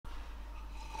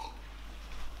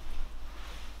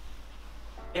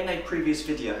In a previous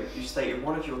video, you stated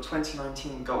one of your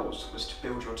 2019 goals was to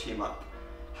build your team up.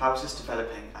 How is this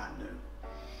developing at New?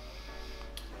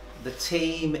 The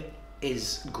team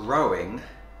is growing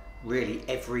really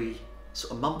every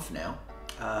sort of month now.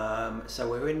 So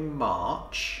we're in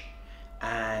March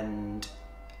and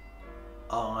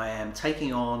I am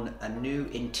taking on a new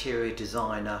interior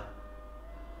designer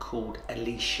called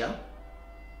Alicia.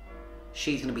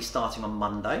 She's going to be starting on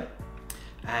Monday,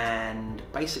 and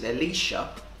basically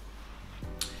Alicia,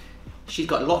 she's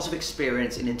got lots of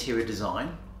experience in interior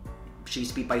design. She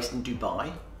used to be based in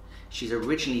Dubai. She's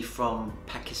originally from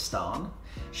Pakistan.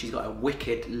 She's got a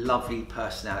wicked, lovely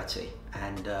personality,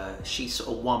 and she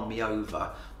sort of won me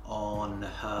over on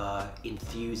her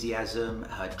enthusiasm,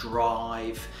 her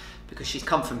drive, because she's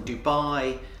come from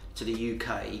Dubai to the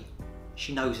UK.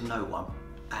 She knows no one,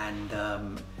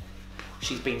 and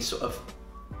she's been sort of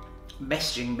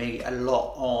messaging me a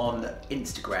lot on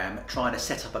Instagram, trying to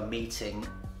set up a meeting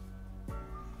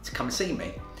to come see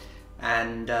me.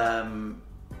 And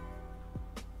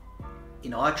you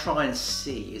know, I try and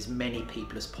see as many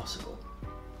people as possible,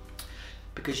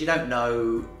 because you don't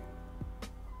know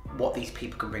what these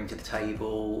people can bring to the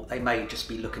table. They may just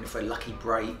be looking for a lucky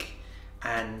break,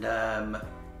 and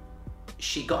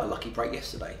she got a lucky break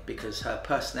yesterday because her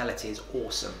personality is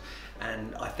awesome,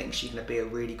 and I think she's going to be a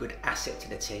really good asset to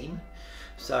the team.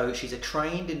 So she's a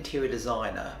trained interior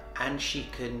designer, and she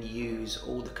can use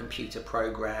all the computer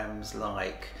programs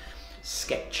like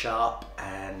SketchUp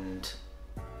and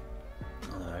I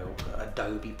don't know,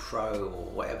 Adobe Pro or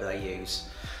whatever they use.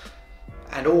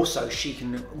 And also she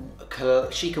can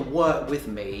work with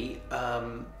me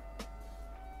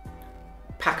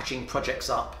packaging projects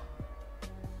up,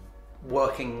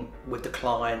 working with the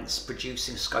clients,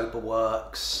 producing scope of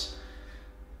works.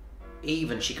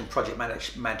 Even she can project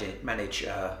manage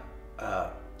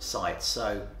sites.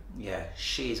 So yeah,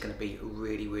 she is going to be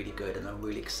really, really good, and I'm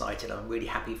really excited. I'm really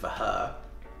happy for her,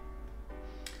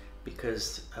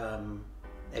 because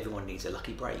everyone needs a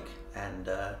lucky break, and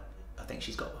I think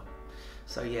she's got one.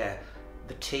 So yeah,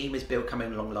 the team is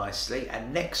coming along nicely,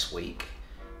 and next week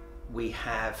we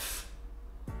have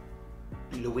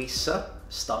Louisa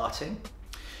starting.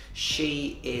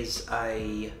 She is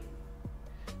a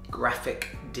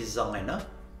graphic designer,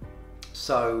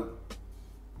 so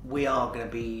we are going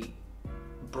to be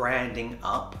branding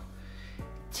up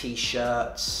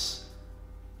t-shirts,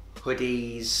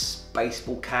 hoodies,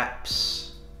 baseball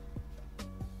caps,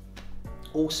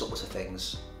 all sorts of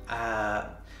things,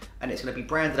 and it's going to be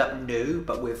branded up new,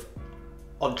 but with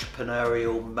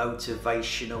entrepreneurial,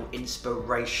 motivational,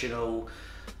 inspirational,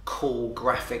 cool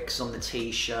graphics on the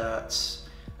t-shirts.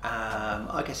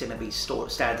 I guess it's going to be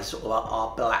standard sort of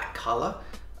our black colour,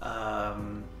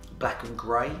 black and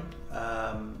grey,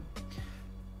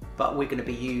 but we're going to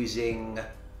be using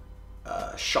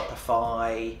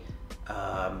Shopify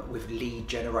with lead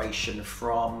generation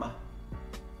from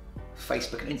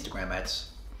Facebook and Instagram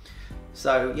ads.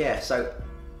 So yeah, so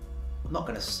I'm not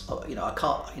going to, you know,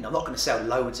 I'm not going to sell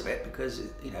loads of it, because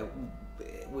you know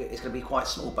it's going to be quite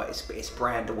small, but it's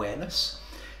brand awareness.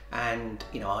 And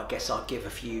you know, I guess I'll give a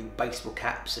few baseball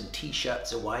caps and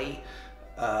t-shirts away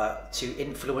to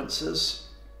influencers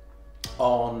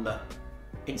on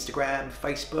Instagram,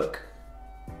 Facebook,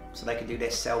 so they can do their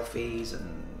selfies,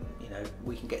 and you know,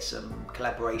 we can get some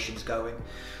collaborations going.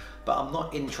 But I'm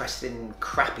not interested in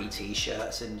crappy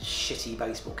t-shirts and shitty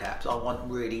baseball caps. I want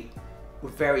really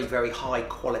very, very high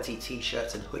quality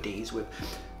t-shirts and hoodies with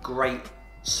great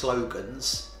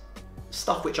slogans,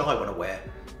 stuff which I want to wear.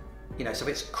 You know, so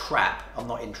if it's crap, I'm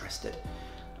not interested.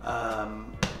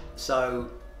 So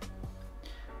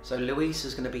Louise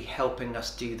is going to be helping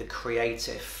us do the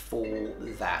creative for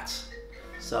that.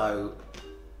 So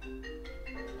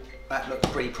that looks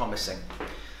pretty promising.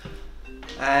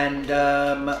 And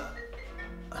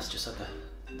that's just like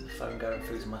the phone going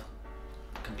through to my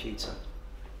computer.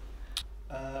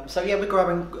 So yeah, we're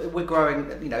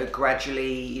growing, you know,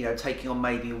 gradually, you know, taking on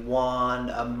maybe one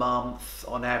a month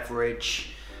on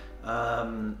average.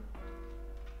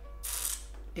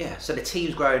 Yeah, so the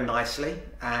team's growing nicely,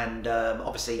 and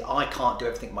obviously I can't do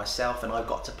everything myself, and I've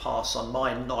got to pass on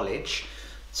my knowledge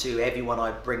to everyone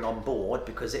I bring on board,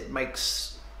 because it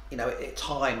makes, you know, it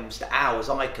times the hours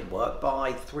I can work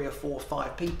by 3 or 4 or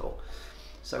 5 people.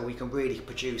 So we can really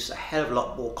produce a hell of a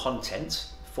lot more content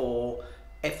for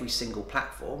every single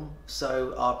platform.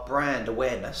 So our brand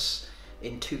awareness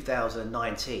in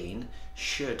 2019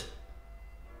 should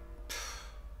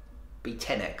be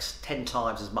 10x, 10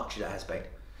 times as much as it has been.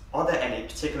 Are there any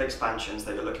particular expansions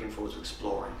that you're looking forward to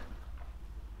exploring?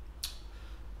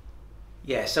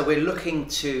 Yeah, so we're looking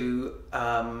to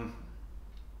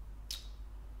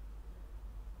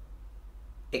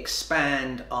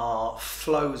expand our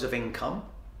flows of income,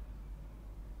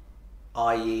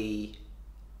 i.e.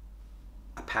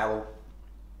 apparel,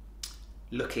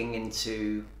 looking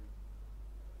into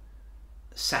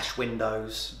sash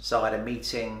windows. So I had a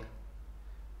meeting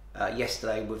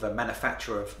yesterday with a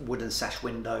manufacturer of wooden sash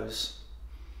windows,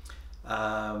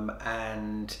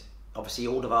 and obviously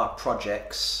all of our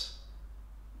projects,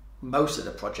 most of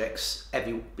the projects,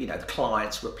 the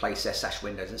clients replace their sash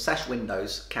windows, and sash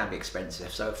windows can be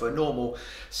expensive. So for a normal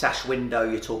sash window,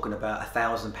 you're talking about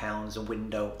 £1,000 a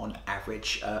window on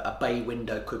average. A bay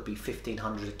window could be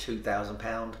 £1,500 to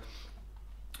 £2,000.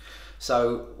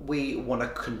 So we want to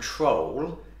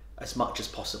control as much as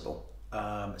possible.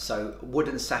 So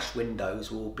wooden sash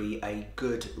windows will be a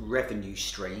good revenue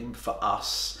stream for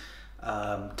us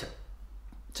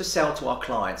to sell to our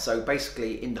clients. So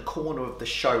basically, in the corner of the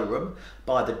showroom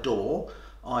by the door,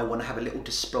 I want to have a little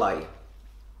display.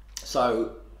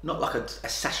 So not like a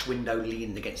sash window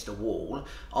leaning against a wall.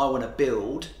 I want to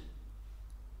build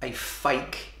a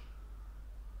fake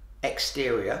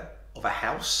exterior of a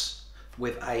house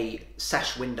with a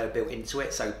sash window built into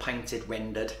it, so painted,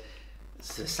 rendered.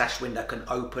 So the sash window can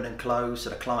open and close so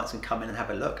the clients can come in and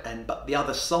have a look. But the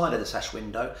other side of the sash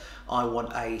window, I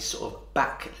want a sort of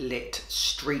backlit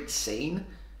street scene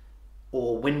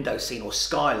or window scene or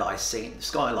skylight scene.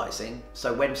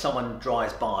 So when someone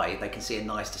drives by, they can see a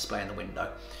nice display in the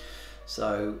window.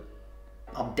 So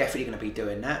I'm definitely going to be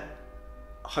doing that.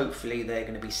 Hopefully they're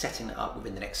going to be setting it up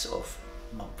within the next sort of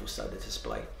month or so, the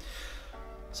display.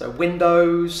 So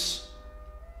windows,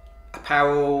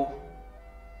 apparel,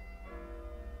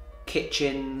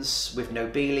 kitchens with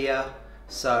Nobilia,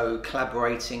 so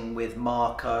collaborating with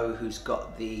Marco, who's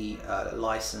got the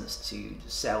license to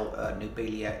sell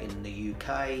Nobilia in the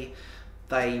UK.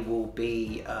 They will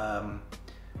be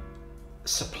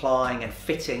supplying and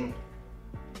fitting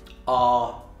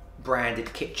our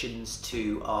branded kitchens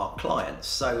to our clients.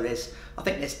 So I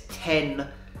think there's 10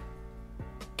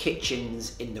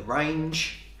 kitchens in the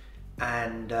range,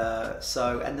 and the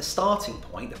starting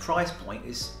point, the price point,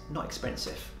 is not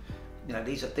expensive. You know,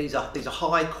 these are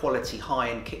high quality, high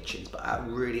end kitchens, but at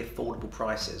really affordable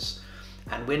prices.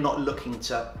 And we're not looking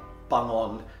to bung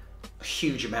on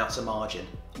huge amounts of margin.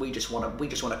 We just want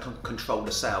to control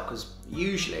the sale, because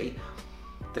usually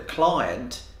the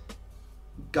client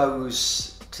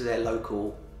goes to their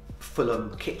local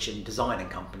Fulham kitchen designing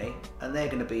company, and they're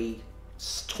going to be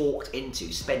talked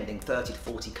into spending 30 to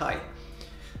 40k.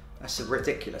 That's a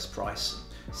ridiculous price.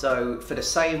 So for the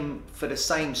same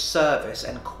service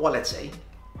and quality,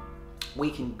 we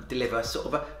can deliver sort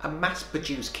of a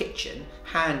mass-produced kitchen,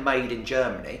 handmade in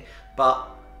Germany, but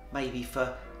maybe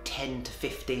for 10 to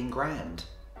 15 grand,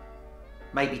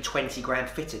 maybe 20 grand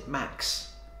fitted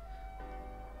max.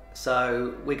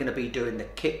 So we're going to be doing the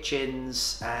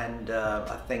kitchens, and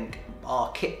I think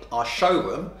our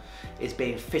showroom is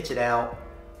being fitted out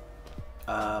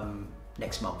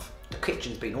next month. The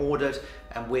kitchen's been ordered,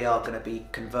 and we are going to be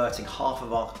converting half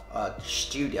of our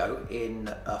studio in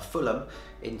Fulham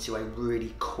into a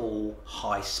really cool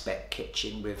high-spec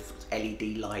kitchen with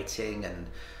LED lighting and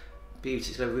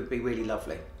beauty. So it would be really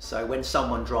lovely. So when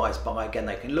someone drives by, again,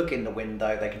 they can look in the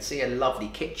window, they can see a lovely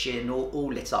kitchen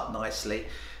all lit up nicely,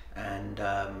 and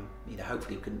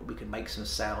hopefully we can make some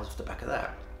sales off the back of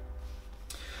that.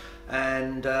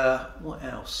 And what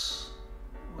else?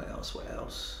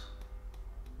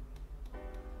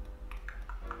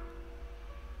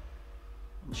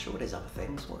 I'm sure there's other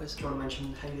things. What is? Do you want to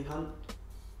mention Hayley Hunt?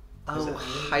 Oh,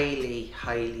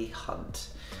 Hayley Hunt.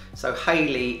 So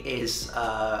Hayley is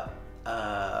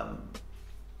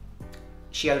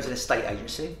she owns an estate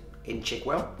agency in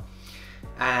Chigwell,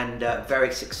 and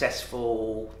very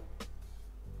successful.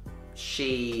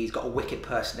 She's got a wicked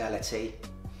personality,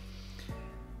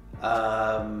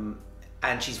 and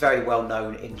she's very well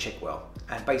known in Chigwell.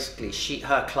 And basically,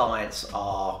 her clients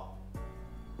are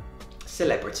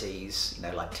celebrities,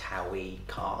 like Towie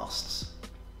casts,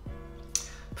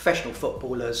 professional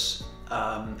footballers.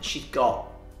 She's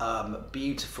got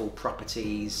beautiful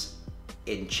properties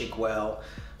in Chigwell,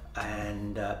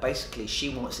 and basically she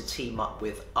wants to team up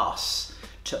with us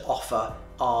to offer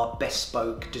our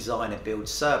bespoke design and build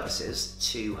services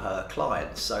to her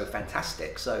clients. So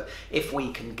fantastic. So if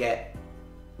we can get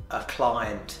a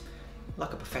client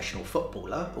like a professional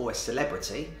footballer or a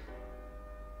celebrity,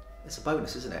 it's a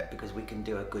bonus, isn't it? Because we can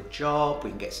do a good job, we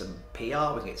can get some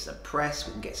PR, we can get some press,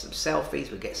 we can get some selfies, we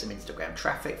can get some Instagram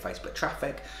traffic, Facebook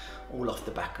traffic, all off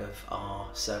the back of our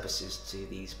services to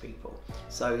these people.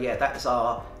 So yeah, that's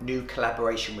our new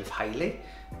collaboration with Hayley,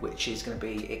 which is going to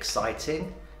be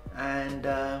exciting. And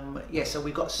yeah, so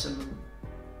we've got some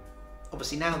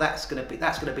obviously now that's going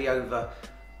to be over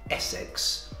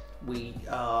Essex. We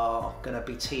are going to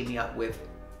be teaming up with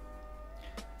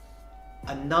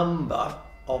a number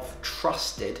of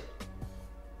trusted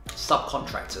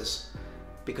subcontractors,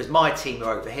 because my team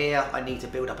are over here. I need to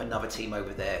build up another team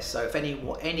over there. So if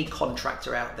any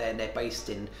contractor out there and they're based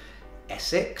in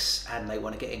Essex and they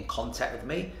want to get in contact with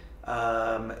me,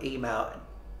 email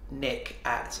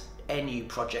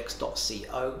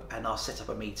nick@nuprojects.co and I'll set up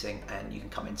a meeting and you can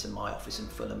come into my office in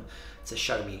Fulham to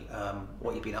show me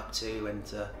what you've been up to and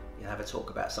have a talk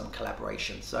about some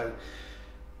collaboration. So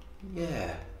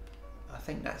yeah, I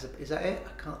think is that it?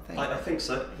 I can't think. I think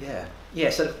so. Yeah,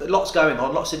 so lots going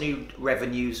on, lots of new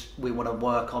revenues we want to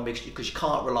work on, because you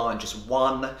can't rely on just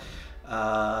one.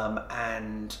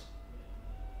 And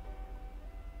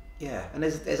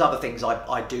there's other things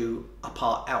I do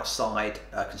apart outside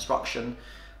construction.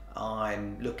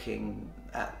 I'm looking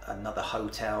at another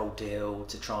hotel deal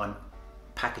to try and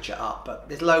package it up, but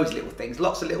there's loads of little things,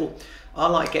 lots of little. I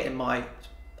like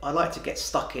to get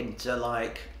stuck into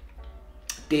like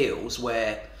deals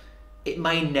where it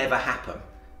may never happen,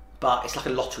 but it's like a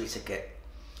lottery ticket.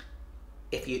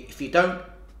 If you don't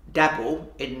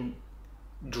dabble in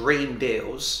dream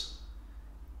deals,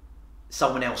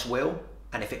 someone else will,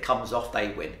 and if it comes off, they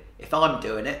win. If I'm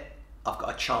doing it, I've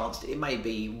got a chance. It may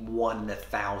be 1 in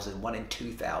 1,000, 1 in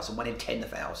 2,000, 1 in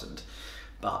 10,000,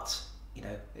 but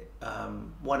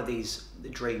one of these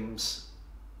dreams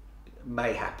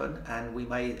may happen, and we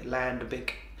may land a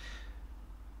big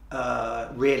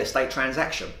real estate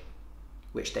transaction,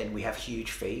 which then we have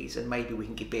huge fees, and maybe we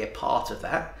can be a part of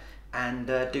that and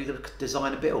do the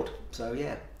design and build. So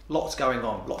yeah, lots going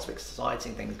on, lots of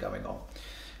exciting things going on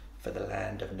for the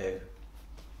land of new.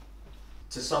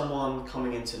 To someone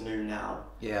coming into new now,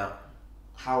 yeah,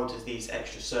 how does these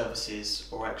extra services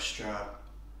or extra,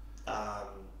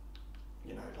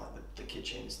 like the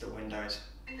kitchens, the windows,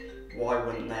 why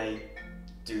wouldn't they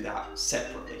do that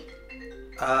separately?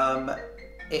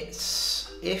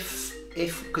 It's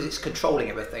because it's controlling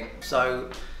everything. So,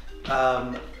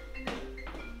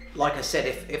 like I said,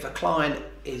 if a client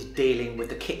is dealing with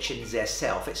the kitchens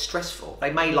themselves, it's stressful.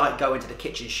 They may like go into the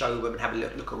kitchen showroom and have a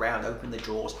look around, open the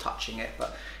drawers, touching it,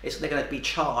 but they're going to be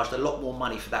charged a lot more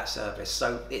money for that service.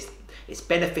 So it's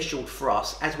beneficial for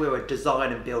us, as we're a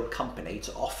design and build company,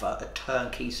 to offer a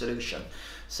turnkey solution.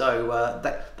 So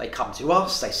they come to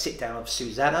us, they sit down with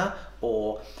Susanna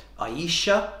or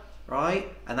Aisha,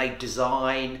 right, and they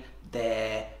design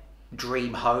their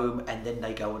dream home, and then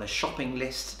they go on a shopping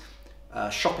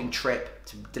trip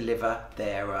to deliver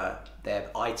their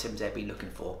items they've been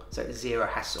looking for. So it's zero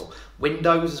hassle.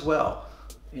 Windows as well.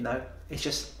 It's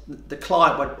just the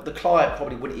client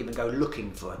probably wouldn't even go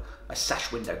looking for a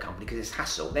sash window company because it's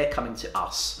hassle. They're coming to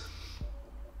us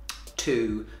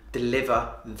to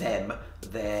deliver them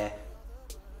their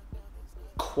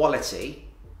quality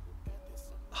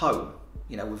home.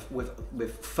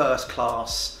 With first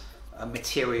class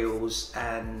materials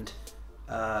and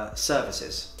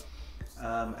services.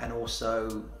 And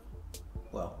also,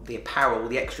 well, the apparel,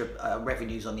 the extra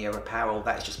revenues on the apparel,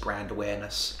 that's just brand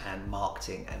awareness and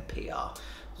marketing and PR.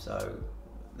 So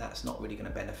that's not really going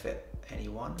to benefit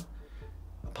anyone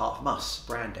apart from us,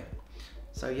 branding.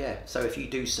 So yeah, so if you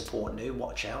do support new,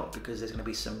 watch out, because there's going to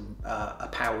be some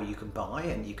apparel you can buy,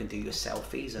 and you can do your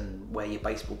selfies and wear your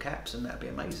baseball caps, and that'd be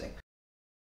amazing.